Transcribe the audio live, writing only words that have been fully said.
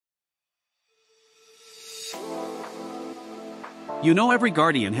You know, every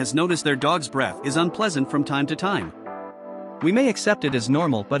guardian has noticed their dog's breath is unpleasant from time to time. We may accept it as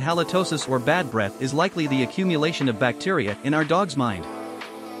normal, but halitosis or bad breath is likely the accumulation of bacteria in our dog's mind.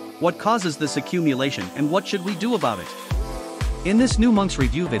 What causes this accumulation and what should we do about it? In this new Monk's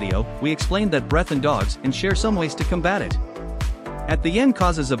Review video, we explain that breath in dogs and share some ways to combat it. At the end,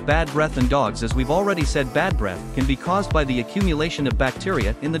 causes of bad breath in dogs, as we've already said, bad breath can be caused by the accumulation of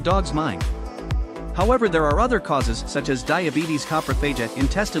bacteria in the dog's mind. However, there are other causes such as diabetes, coprophagia,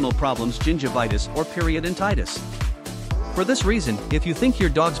 intestinal problems, gingivitis, or periodontitis. For this reason, if you think your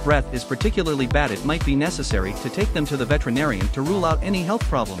dog's breath is particularly bad, it might be necessary to take them to the veterinarian to rule out any health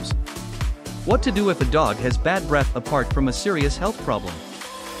problems. What to do if a dog has bad breath apart from a serious health problem?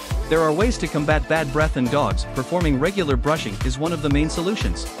 There are ways to combat bad breath in dogs. Performing regular brushing is one of the main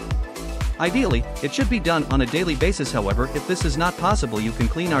solutions. Ideally, it should be done on a daily basis. However, if this is not possible, you can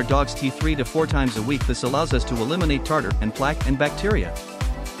clean our dog's teeth 3 to 4 times a week. This allows us to eliminate tartar and plaque and bacteria.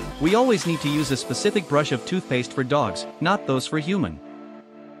 We always need to use a specific brush of toothpaste for dogs, not those for human.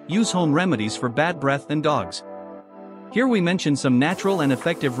 Use home remedies for bad breath in dogs. Here we mention some natural and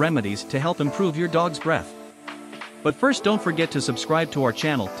effective remedies to help improve your dog's breath. But first, don't forget to subscribe to our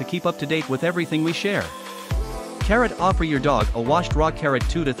channel to keep up to date with everything we share. Carrot. Offer your dog a washed raw carrot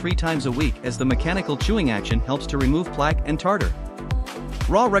 2 to 3 times a week, as the mechanical chewing action helps to remove plaque and tartar.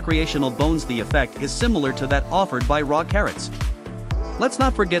 Raw recreational bones. The effect is similar to that offered by raw carrots. Let's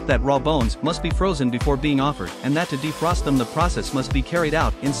not forget that raw bones must be frozen before being offered, and that to defrost them the process must be carried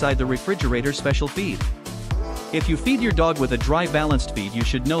out inside the refrigerator special feed. If you feed your dog with a dry balanced feed, you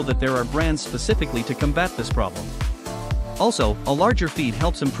should know that there are brands specifically to combat this problem. Also, a larger feed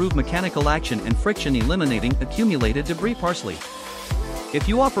helps improve mechanical action and friction, eliminating accumulated debris. Parsley. If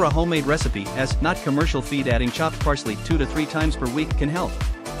you offer a homemade recipe as not commercial feed, adding chopped parsley 2 to 3 times per week can help.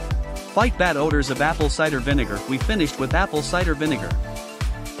 Fight bad odors of apple cider vinegar. We finished with apple cider vinegar,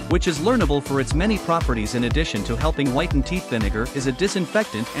 which is learnable for its many properties. In addition to helping whiten teeth, vinegar is a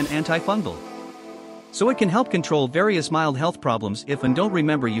disinfectant and antifungal, so it can help control various mild health problems. If and don't,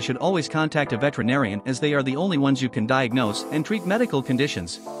 remember, you should always contact a veterinarian, as they are the only ones you can diagnose and treat medical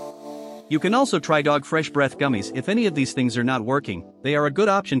conditions. You can also try dog fresh breath gummies. If any of these things are not working, they are a good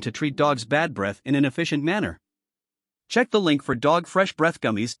option to treat dog's bad breath in an efficient manner. Check the link for dog fresh breath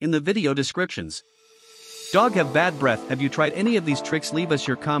gummies in the video descriptions. Dog have bad breath. Have you tried any of these tricks? Leave us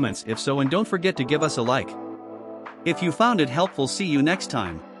your comments if so, and don't forget to give us a like if you found it helpful. See you next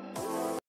time.